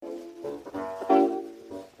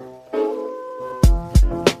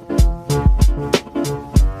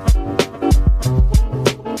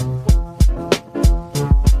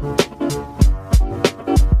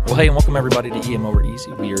hey, and welcome everybody to EM Over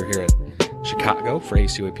Easy. We are here at Chicago for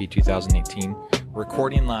ACOAP 2018,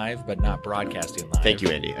 recording live but not broadcasting live. Thank you,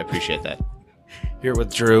 Andy. I appreciate that. Here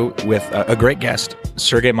with Drew with a great guest,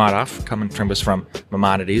 Sergey Madov, coming from us from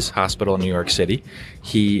Maimonides Hospital in New York City.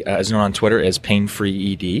 He is known on Twitter as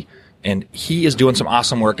Pain-Free ED, and he is doing some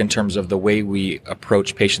awesome work in terms of the way we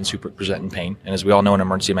approach patients who present in pain. And as we all know in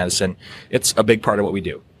emergency medicine, it's a big part of what we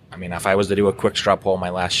do. I mean, if I was to do a quick straw poll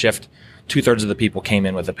my last shift, 2/3 of the people came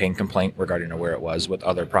in with a pain complaint regarding where it was with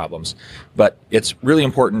other problems. But it's really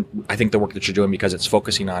important, I think, the work that you're doing, because it's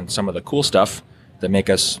focusing on some of the cool stuff that make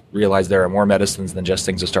us realize there are more medicines than just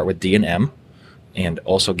things that start with D and M, and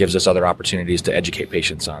also gives us other opportunities to educate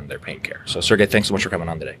patients on their pain care. So, Sergey, thanks so much for coming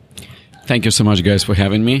on today. Thank you so much, guys, for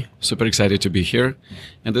having me. Super excited to be here.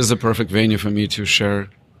 And this is a perfect venue for me to share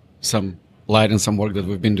some light and some work that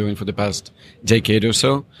we've been doing for the past decade or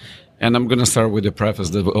so. And I'm going to start with the preface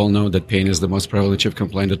that we all know that pain is the most prevalent chief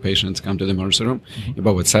complaint that patients come to the emergency room.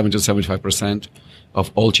 About 70 to 75%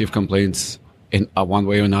 of all chief complaints in one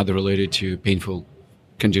way or another related to painful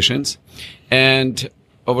conditions. And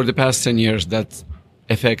over the past 10 years, that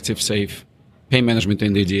effective, safe pain management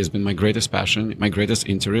in the ED has been my greatest passion, my greatest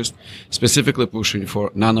interest, specifically pushing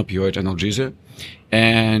for non-opioid analgesia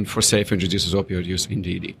and for safe and judicious opioid use in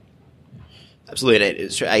the ED. Absolutely.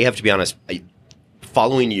 And I have to be honest,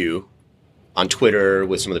 following you on Twitter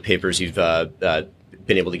with some of the papers you've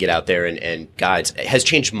been able to get out there and guides has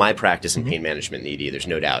changed my practice in pain management in the ED, there's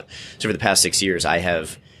no doubt. So for the past 6 years, I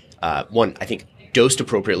have, I think, dosed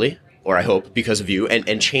appropriately, or I hope because of you,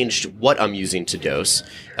 and changed what I'm using to dose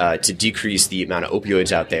to decrease the amount of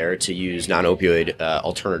opioids out there, to use non-opioid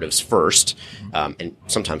alternatives first, and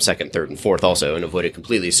sometimes second, third, and fourth also, and avoid it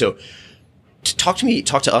completely. So talk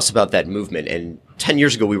to us about that movement. And 10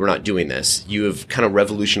 years ago, we were not doing this. You have kind of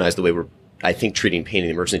revolutionized the way we're, I think, treating pain in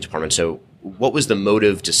the emergency department. So what was the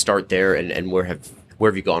motive to start there, and where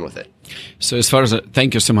have you gone with it? So as far as,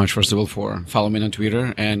 thank you so much, first of all, for following me on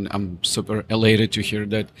Twitter. And I'm super elated to hear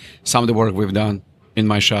that some of the work we've done in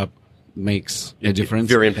my shop makes a difference.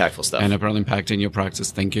 Very impactful stuff. And apparently impacting your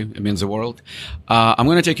practice. Thank you. It means the world. I'm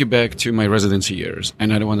going to take you back to my residency years.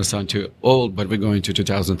 And I don't want to sound too old, but we're going to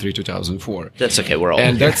 2003, 2004. That's okay. We're all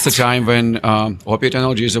And that's the time when opiate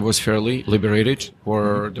analgesia was fairly liberated,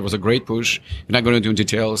 where there was a great push. We're not going to do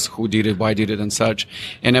details, who did it, why did it, and such.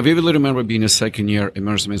 And I vividly remember being a second-year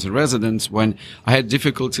emergency medicine resident when I had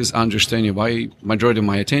difficulties understanding why majority of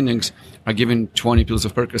my attendings are giving 20 pills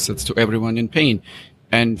of Percocets to everyone in pain.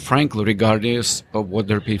 And frankly, regardless of what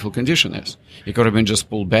their painful condition is. It could have been just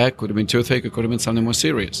pulled back, could have been toothache, it could have been something more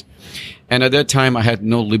serious. And at that time, I had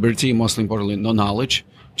no liberty, most importantly, no knowledge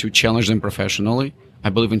to challenge them professionally. I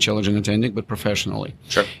believe in challenging attending, but professionally.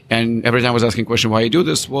 Sure. And every time I was asking a question, why you do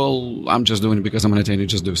this? Well, I'm just doing it because I'm an attending,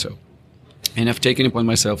 just do so. And I've taken it upon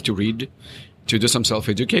myself to read, to do some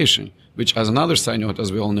self-education, which, as another side note,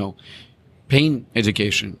 as we all know, pain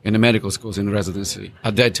education in the medical schools in residency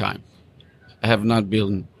at that time have not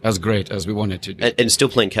been as great as we wanted to do. And still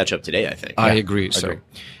playing catch up today, I think. I agree. So,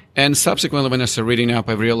 and subsequently, when I started reading up,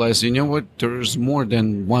 I realized, you know what, there's more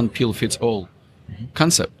than one pill fits all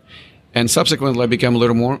concept. And subsequently, I became a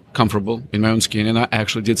little more comfortable in my own skin, and I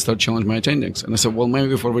actually did start challenging my attendings. And I said, well, maybe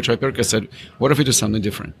before we try Percocet, what if we do something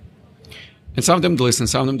different? And some of them listened,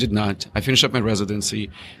 some of them did not. I finished up my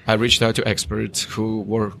residency. I reached out to experts who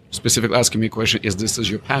were specifically asking me a question, is this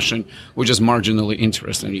your passion, or just marginally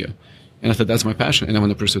interested in you? And I thought, that's my passion, and I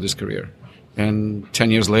want to pursue this career. And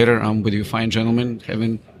 10 years later, I'm with you fine gentlemen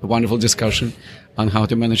having a wonderful discussion on how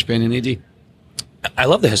to manage pain in ED. I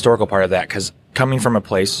love the historical part of that, because coming from a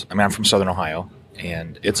place, I mean, I'm from Southern Ohio,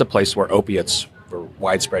 and it's a place where opiates were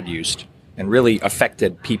widespread used and really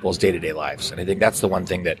affected people's day-to-day lives. And I think that's the one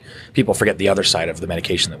thing that people forget, the other side of the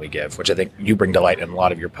medication that we give, which I think you bring to light in a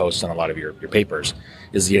lot of your posts and a lot of your papers,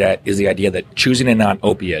 is the idea that choosing a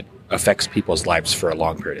non-opiate affects people's lives for a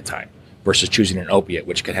long period of time, versus choosing an opiate,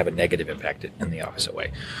 which can have a negative impact in the opposite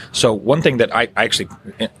way. So one thing that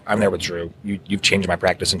I'm there with Drew. You've changed my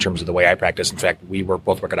practice in terms of the way I practice. In fact, we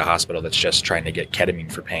both work at a hospital that's just trying to get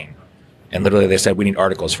ketamine for pain. And literally they said, we need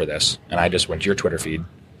articles for this. And I just went to your Twitter feed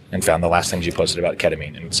and found the last things you posted about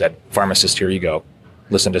ketamine and said, pharmacist, here you go.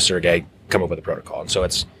 Listen to Sergey, come up with a protocol. And so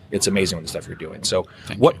it's amazing with the stuff you're doing. So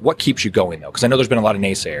what keeps you going, though? Because I know there's been a lot of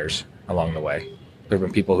naysayers along the way. There have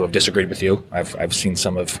been people who have disagreed with you. I've seen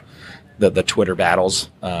some of the Twitter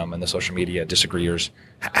battles and the social media disagreeers.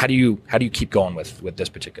 How do you keep going with this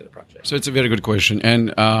particular project? So it's a very good question.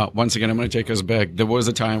 And once again, I'm going to take us back. There was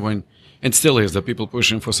a time when, and still is, the people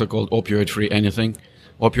pushing for so-called opioid-free anything.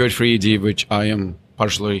 Opioid-free ED, which I am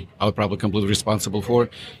partially, I was probably completely responsible for.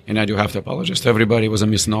 And I do have to apologize to everybody. It was a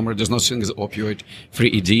misnomer. There's no such thing as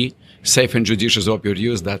opioid-free ED. Safe and judicious opioid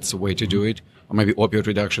use, that's the way to do it. Or maybe opioid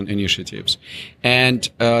reduction initiatives. And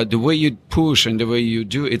the way you push and the way you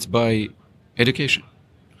do it's by education.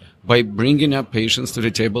 By bringing up patients to the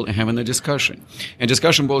table and having a discussion. And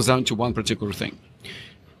discussion boils down to one particular thing.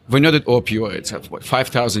 We know that opioids have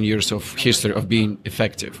 5,000 years of history of being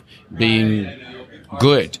effective, being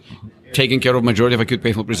good, taking care of majority of acute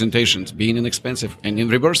painful presentations, being inexpensive and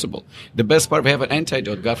irreversible. The best part, we have an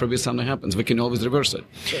antidote. God forbid something happens. We can always reverse it.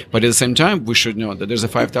 But at the same time, we should know that there's a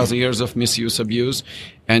 5,000 years of misuse, abuse,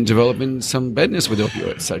 and developing some badness with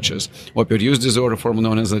opioids, such as opioid use disorder, formerly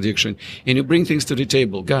known as addiction. And you bring things to the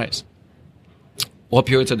table. Guys,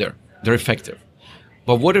 opioids are there. They're effective.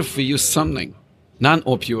 But what if we use something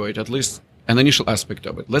non-opioid, at least an initial aspect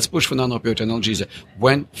of it? Let's push for non-opioid analgesia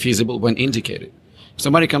when feasible, when indicated.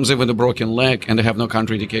 Somebody comes in with a broken leg and they have no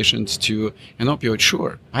contraindications to an opioid.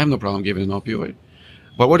 Sure, I have no problem giving an opioid.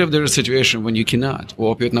 But what if there is a situation when you cannot,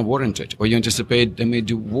 or opioid not warranted, or you anticipate they may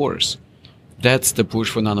do worse? That's the push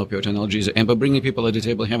for non-opioid analgesia. And by bringing people at the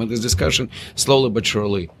table, having this discussion, slowly but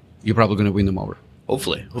surely, you're probably going to win them over.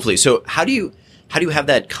 Hopefully. So how do you have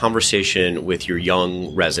that conversation with your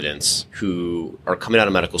young residents who are coming out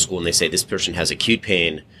of medical school and they say, this person has acute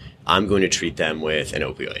pain, I'm going to treat them with an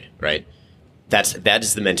opioid, right? That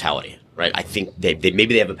is the mentality, right? I think maybe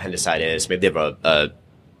they have appendicitis, maybe they have a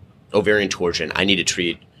ovarian torsion. I need to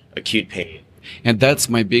treat acute pain. And that's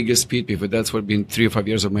my biggest pet peeve. That's what been 3 or 5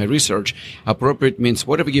 years of my research. Appropriate means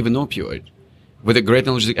what if we give an opioid with a great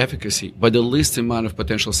analgesic efficacy, but the least amount of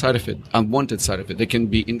potential side effect, unwanted side effect, they can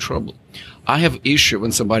be in trouble. I have issue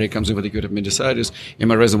when somebody comes in with acute appendicitis and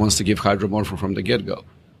my resident wants to give hydromorphine from the get-go.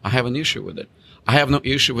 I have an issue with it. I have no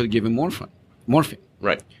issue with giving morphine.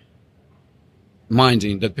 Right.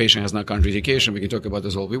 Minding that patient has no contraindication, we can talk about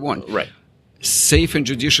this all we want. Right. Safe and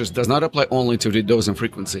judicious does not apply only to the dose and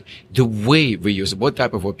frequency. The way we use it, what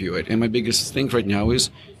type of opioid. And my biggest thing right now is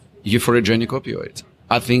euphorogenic opioids.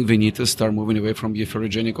 I think we need to start moving away from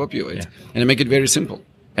euphorogenic opioids. And I make it very simple.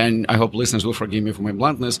 And I hope listeners will forgive me for my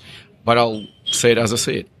bluntness, but I'll say it as I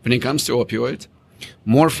say it. When it comes to opioids,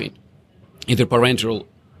 morphine, either parenteral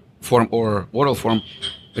form or oral form,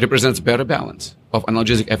 represents better balance of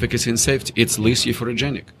analgesic efficacy and safety. It's least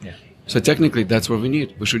euphorogenic. Yeah. So technically, that's what we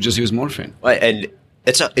need. We should just use morphine. And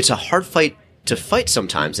it's a hard fight to fight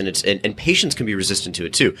sometimes, and patients can be resistant to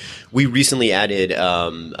it too. We recently added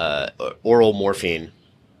oral morphine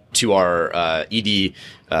to our ED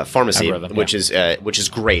pharmacy, which is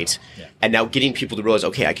great. Yeah. And now getting people to realize,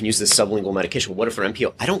 okay, I can use this sublingual medication. What if they're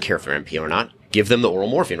MPO? I don't care if they're MPO or not. Give them the oral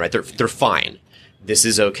morphine, right? They're fine. This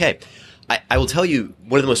is okay. I will tell you,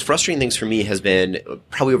 one of the most frustrating things for me has been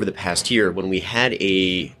probably over the past year when we had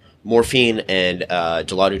a morphine and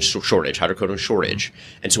Dilaudid shortage, hydrocodone shortage.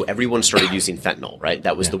 And so everyone started using fentanyl, right?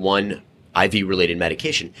 That was the one IV-related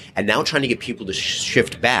medication. And now trying to get people to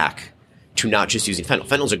shift back to not just using fentanyl.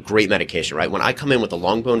 Fentanyl is a great medication, right? When I come in with a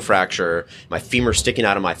long bone fracture, my femur sticking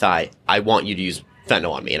out of my thigh, I want you to use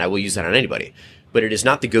fentanyl on me, and I will use that on anybody. But it is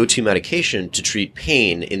not the go-to medication to treat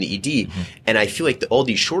pain in the ED. Mm-hmm. And I feel like all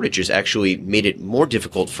these shortages actually made it more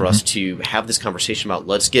difficult for us to have this conversation about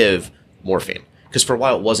let's give morphine. Because for a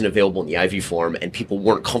while it wasn't available in the IV form and people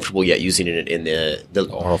weren't comfortable yet using it in the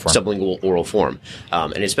sublingual oral form.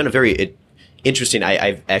 And it's been a very interesting.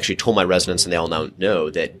 I've actually told my residents, and they all now know,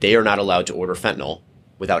 that they are not allowed to order fentanyl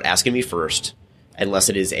without asking me first unless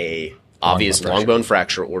it is a obvious long bone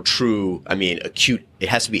fracture or true, acute. It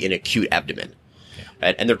has to be an acute abdomen.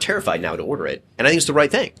 And they're terrified now to order it. And I think it's the right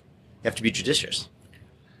thing. You have to be judicious.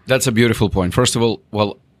 That's a beautiful point. First of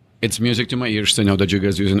all, it's music to my ears to know that you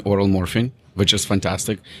guys are using oral morphine, which is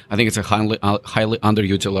fantastic. I think it's a highly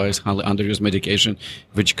underutilized, highly underused medication,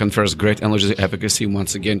 which confers great analgesic efficacy,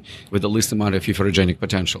 once again, with the least amount of euphorogenic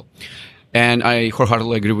potential. And I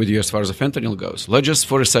wholeheartedly agree with you as far as the fentanyl goes. Let's just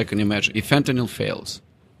for a second imagine, if fentanyl fails,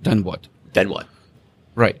 then what?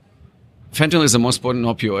 Right. Fentanyl is the most potent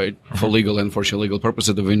opioid for legal and unfortunately legal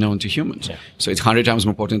purposes that we know to humans. Yeah. So it's 100 times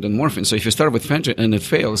more potent than morphine. So if you start with fentanyl and it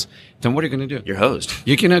fails, then what are you going to do? You're hosed.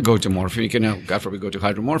 You cannot go to morphine. You cannot, God forbid, go to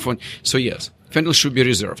hydromorphine. So yes, fentanyl should be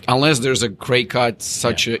reserved unless there's a great cut,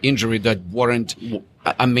 such an injury that warrant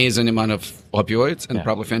amazing amount of opioids, and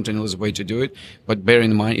probably fentanyl is a way to do it. But bear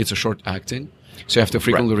in mind, it's a short acting. So you have to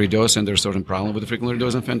frequently redose, and there's certain problem with the frequently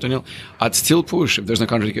redosing fentanyl. I'd still push if there's no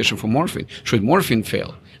contraindication for morphine. Should morphine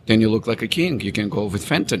fail, then you look like a king. You can go with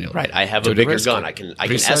fentanyl. Right. I have a bigger gun. I can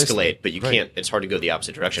escalate, but you can't. It's hard to go the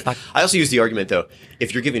opposite direction. I also use the argument, though,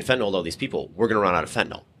 if you're giving fentanyl to all these people, we're going to run out of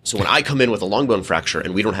fentanyl. So when I come in with a long bone fracture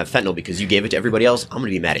and we don't have fentanyl because you gave it to everybody else, I'm going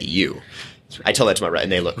to be mad at you. I tell that to my rep,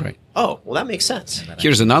 and they look, oh, well, that makes sense.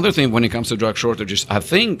 Here's another thing when it comes to drug shortages. I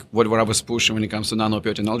think what I was pushing when it comes to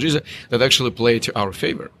non-opioid analgesia, that actually play to our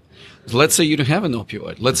favor. Let's say you don't have an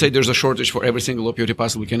opioid. Let's say there's a shortage for every single opioid you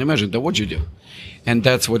possibly can imagine. Then what do you do? And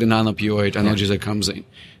that's where the non-opioid analgesia comes in.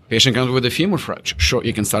 Patient comes with a femur fracture. Sure,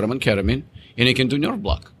 you can start them on ketamine, and you can do nerve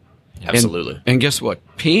block. Absolutely. And guess what?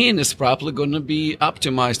 Pain is probably going to be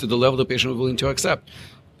optimized to the level the patient is willing to accept.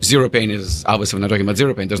 Zero pain is, obviously, we're not talking about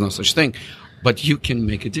zero pain. There's no such thing. But you can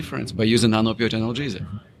make a difference by using non-opioid analgesia.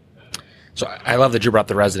 So I love that you brought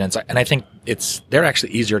the residents, and I think they're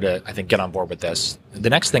actually easier to, I think, get on board with this. The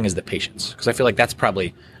next thing is the patients, because I feel like that's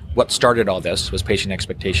probably what started all this, was patient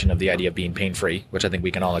expectation of the idea of being pain-free, which I think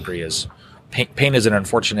we can all agree is pain is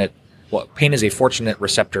pain is a fortunate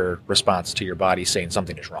receptor response to your body saying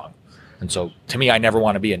something is wrong. And so to me, I never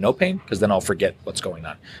want to be in no pain, because then I'll forget what's going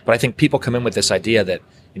on. But I think people come in with this idea that,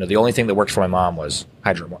 the only thing that worked for my mom was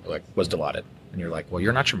Dilaudid. And you're like, well,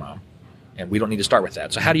 you're not your mom. And we don't need to start with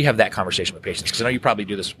that. So how do you have that conversation with patients? Because I know you probably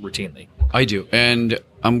do this routinely. I do. And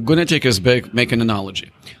I'm going to take us back, make an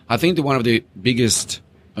analogy. I think that one of the biggest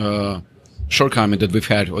shortcomings that we've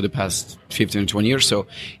had over the past 15 or 20 years or so,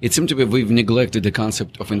 it seems to be we've neglected the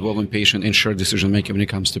concept of involving patient in shared decision-making when it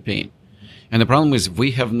comes to pain. And the problem is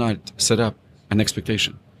we have not set up an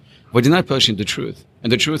expectation. We did not pushing the truth.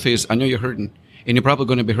 And the truth is, I know you're hurting. And you're probably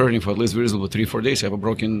going to be hurting for at least reasonable 3-4 days. You have a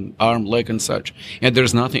broken arm, leg, and such. And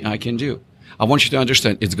there's nothing I can do. I want you to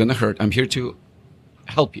understand it's going to hurt. I'm here to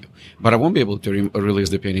help you. But I won't be able to release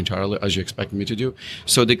the pain entirely as you expect me to do.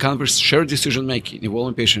 So the shared decision-making,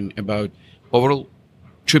 involving patient about overall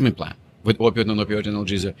treatment plan with opioid, non-opioid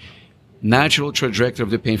analgesia, natural trajectory of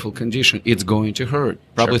the painful condition, it's going to hurt.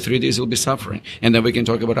 Probably 3 days you'll be suffering. And then we can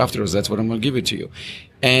talk about afterwards. That's what I'm going to give it to you.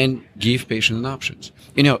 And give patient an options.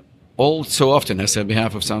 All so often, I say on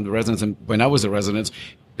behalf of some of the residents, and when I was a resident,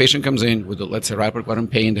 patient comes in with, let's say, hyperclaric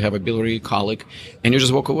pain, they have a biliary colic, and you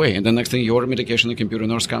just walk away. And the next thing, you order medication, the computer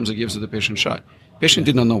nurse comes and gives the patient a shot. Patient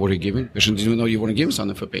did not know what you're giving. Patient didn't know you want to give him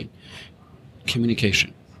something for pain.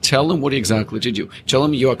 Communication. Tell them what exactly to do. Tell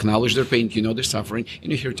them you acknowledge their pain, you know they're suffering,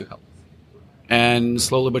 and you're here to help. And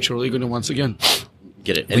slowly but surely, you're going to once again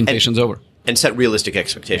get it. Win patients over. And set realistic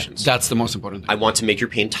expectations. That's the most important thing. I want to make your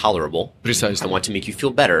pain tolerable. Precisely. I want to make you feel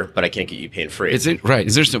better, but I can't get you pain-free. Is it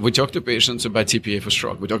right? We talk to patients about TPA for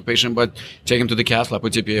stroke. We talk to patients about taking them to the cath lab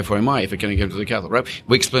with TPA for MI if we can get them to the cath lab, right?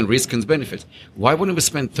 We explain risks and benefits. Why wouldn't we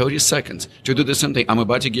spend 30 seconds to do the same thing? I'm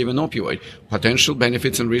about to give an opioid, potential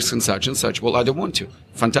benefits and risks and such. Well, I don't want to.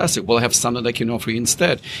 Fantastic. Well, I have something I can offer you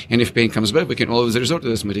instead. And if pain comes back, we can always resort to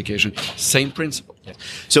this medication. Same principle. Yeah.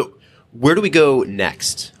 So where do we go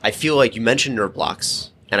next? I feel like you mentioned nerve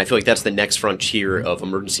blocks, and I feel like that's the next frontier of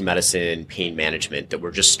emergency medicine pain management, that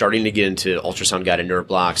we're just starting to get into ultrasound-guided nerve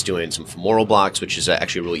blocks, doing some femoral blocks, which is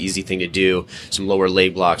actually a really easy thing to do, some lower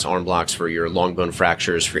leg blocks, arm blocks for your long bone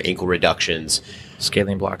fractures, for ankle reductions.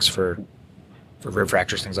 Scaling blocks for rib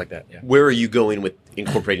fractures, things like that. Yeah. Where are you going with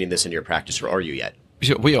incorporating this into your practice, or are you yet?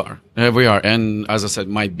 We are. And as I said,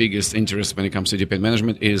 my biggest interest when it comes to deep pain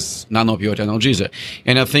management is non-opioid analgesia.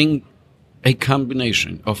 And I think a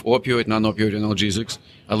combination of opioid, non-opioid analgesics,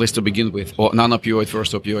 at least to begin with, or non-opioid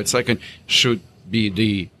first, opioid second, should be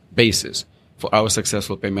the basis for our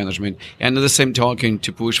successful pain management. And at the same time,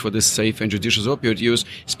 to push for this safe and judicious opioid use,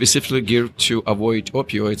 specifically geared to avoid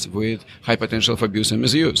opioids with high potential for abuse and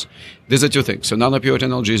misuse. These are two things. So non-opioid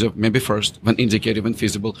analgesia, maybe first, when indicated, when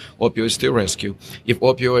feasible, opioids to rescue. If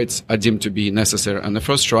opioids are deemed to be necessary on the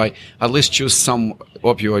first try, at least choose some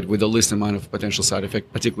opioid with the least amount of potential side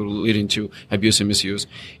effect, particularly leading to abuse and misuse.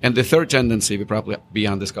 And the third tendency, we probably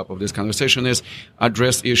beyond the scope of this conversation, is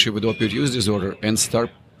address issue with opioid use disorder and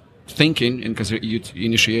start thinking and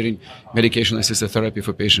initiating medication-assisted therapy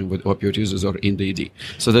for patients with opioid use disorder in the ED.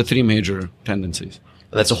 So the three major tendencies.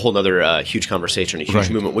 That's a whole other huge conversation, a huge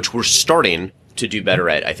movement, which we're starting to do better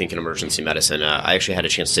at, I think, in emergency medicine. I actually had a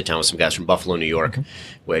chance to sit down with some guys from Buffalo, New York,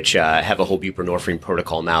 which have a whole buprenorphine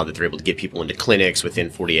protocol now that they're able to get people into clinics within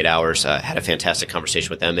 48 hours. Had a fantastic conversation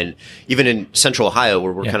with them. And even in Central Ohio,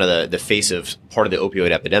 where we're kind of the face of part of the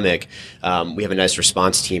opioid epidemic, we have a nice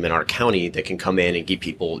response team in our county that can come in and get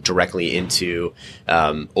people directly into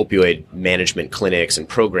opioid management clinics and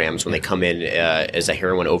programs when they come in as a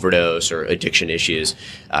heroin overdose or addiction issues.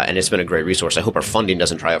 And it's been a great resource. I hope our funding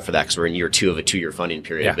doesn't dry up for that, because we're in year 2 of a 2-year funding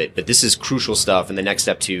period. Yeah. But this is crucial stuff. And the next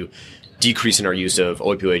step to decreasing our use of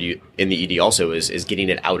opioid in the ED also is getting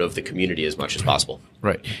it out of the community as much as possible.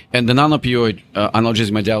 Right. And the non-opioid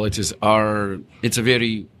analgesic modalities it's a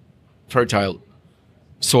very fertile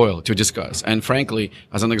soil to discuss. And frankly,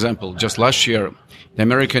 as an example, just last year, the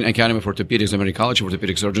American Academy of Orthopedics, the American College of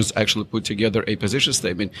Orthopedic Surgeons actually put together a position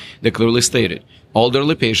statement that clearly stated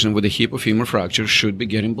elderly patient with a hip or femur fracture should be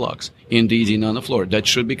getting blocks in the ED on the floor. That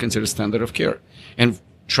should be considered standard of care. And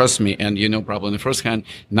trust me, and you know probably in the first hand,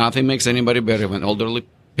 nothing makes anybody better when elderly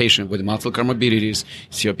patient with multiple comorbidities,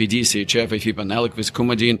 COPD, CHF, AFib, Eliquis,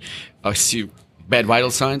 Coumadin, bad vital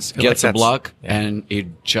signs, gets a block, and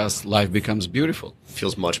it just, life becomes beautiful.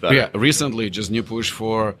 Feels much better. Yeah, recently, just new push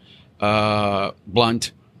for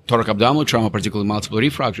blunt thoracoabdominal trauma, particularly multiple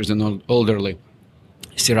refractures in elderly,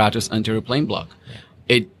 serratus anterior plane block.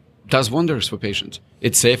 It does wonders for patients.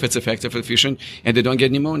 It's safe, it's effective, efficient, and they don't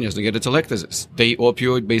get pneumonias, they get atelectasis. They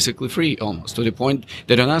opioid basically free almost, to the point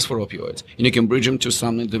they don't ask for opioids. And you can bridge them to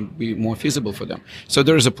something that would be more feasible for them. So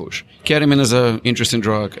there is a push. Ketamine is an interesting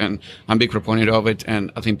drug, and I'm a big proponent of it,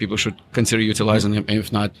 and I think people should consider utilizing it, and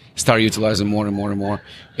if not, start utilizing more and more and more,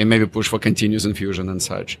 and maybe push for continuous infusion and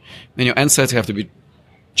such. And NSAIDs have to be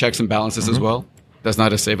checks and balances as well. That's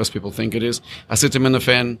not as safe as people think it is.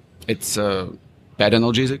 Acetaminophen, it's bad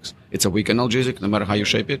analgesics. It's a weak analgesic, no matter how you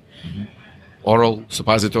shape it. Oral,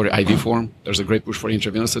 suppository, IV form. There's a great push for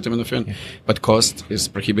intravenous acetaminophen, but cost is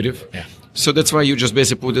prohibitive. So that's why you just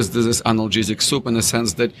basically put this analgesic soup in the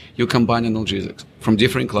sense that you combine analgesics from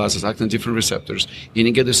different classes, acting on different receptors, and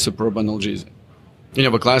you get this superb analgesic. You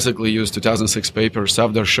know, a classically used 2006 paper,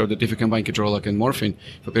 Savdar, showed that if you combine ketorolac and morphine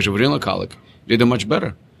for patients with renal colic, they do much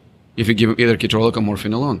better if you give them either ketorolac or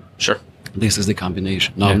morphine alone. Sure. This is the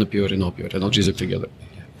combination, non-opioid and opioid, analgesic together.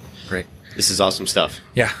 Great. This is awesome stuff.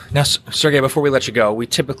 Yeah. Now, Sergey, before we let you go, we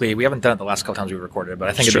haven't done it the last couple times we recorded, but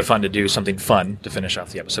I think it'd be fun to do something fun to finish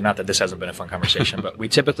off the episode. Not that this hasn't been a fun conversation, but we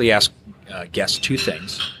typically ask guests two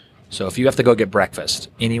things. So if you have to go get breakfast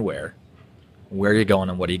anywhere, where are you going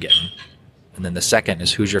and what are you getting? And then the second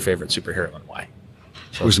is, who's your favorite superhero and why?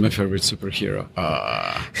 So, who's my favorite superhero?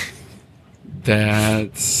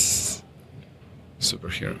 That's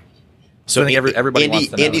superhero. So I think everybody wants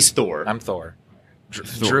to know. Andy's Thor. I'm Thor.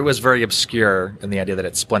 Drew is very obscure in the idea that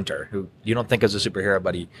it's Splinter, who you don't think is a superhero,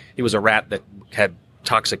 but he was a rat that had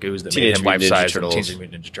toxic ooze that made him life-size in Teenage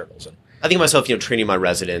Mutant Ninja Turtles. And I think of myself, training my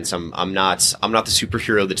residents. I'm not the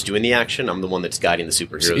superhero that's doing the action. I'm the one that's guiding the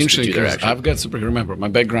superheroes to do their action. I've got superhero. Remember, my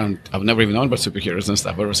background, I've never even known about superheroes and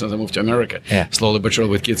stuff ever since I moved to America. Yeah. Slowly but surely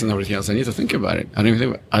with kids and everything else. I need to think about it. I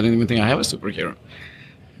don't even think I have a superhero.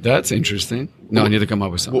 That's interesting. No, I need to come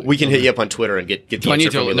up with something. We can hit you up on Twitter and get the answer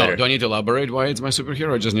from you later. Do I need to elaborate why it's my superhero,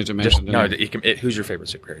 or just need to mention who's your favorite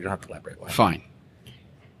superhero? You don't have to elaborate why. Fine.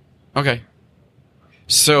 Okay.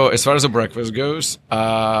 So as far as the breakfast goes,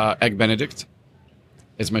 Egg Benedict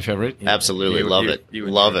is my favorite. Absolutely.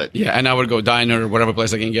 Love it. Yeah, and I would go diner, whatever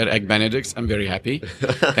place I can get Egg Benedicts. I'm very happy.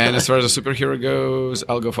 And as far as the superhero goes,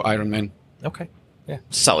 I'll go for Iron Man. Okay. Yeah.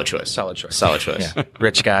 Solid choice. Yeah.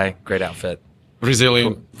 Rich guy, great outfit.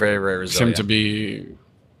 Resilient. Very, very resilient. Seem to be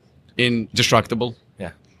indestructible. Yeah.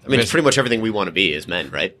 I mean, it's pretty much everything we want to be as men,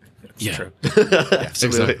 right? Yeah. True.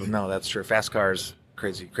 Exactly. No, that's true. Fast cars,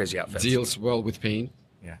 crazy outfits. Deals well with pain.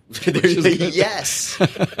 Yeah. Yes.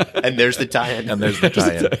 And there's the tie-in.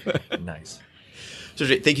 Nice. So,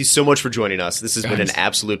 thank you so much for joining us. This has been an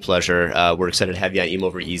absolute pleasure. We're excited to have you on Emo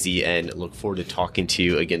Over Easy and look forward to talking to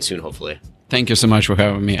you again soon, hopefully. Thank you so much for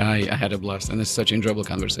having me. I had a blast, and it's such an enjoyable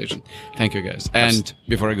conversation. Thank you, guys. And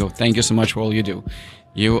before I go, thank you so much for all you do.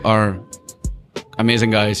 You are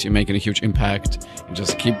amazing guys. You're making a huge impact. You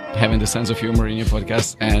just keep having the sense of humor in your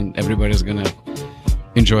podcast, and everybody's going to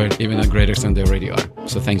enjoy it even at greater extent they already are.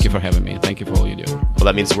 So thank you for having me. Thank you for all you do. Well,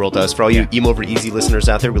 that means the world to us. For all you Emo Over Easy listeners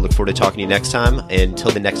out there, we look forward to talking to you next time.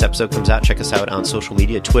 Until the next episode comes out, check us out on social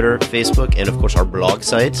media, Twitter, Facebook, and of course our blog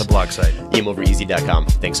site. The blog site. EmoOverEasy.com.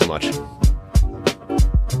 Thanks so much.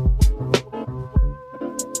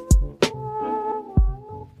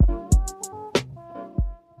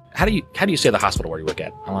 How do you say the hospital where you work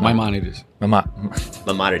at? Maimonides.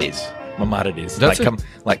 Maimonides. That's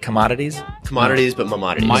like commodities? Commodities, but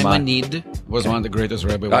Maimonides. Maimonide was one of the greatest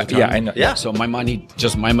rabbi of all time. Yeah, I know. Yeah. So Maimonides,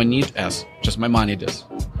 just Maimonides. Just Maimonides.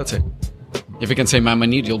 That's it. If you can say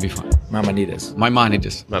Maimonide, you'll be fine. Maimonides.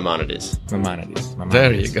 Maimonides.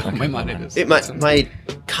 There you go. Maimonides. My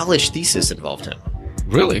college thesis involved him.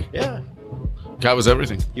 Really? Yeah. Guy was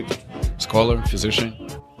everything. Scholar, physician.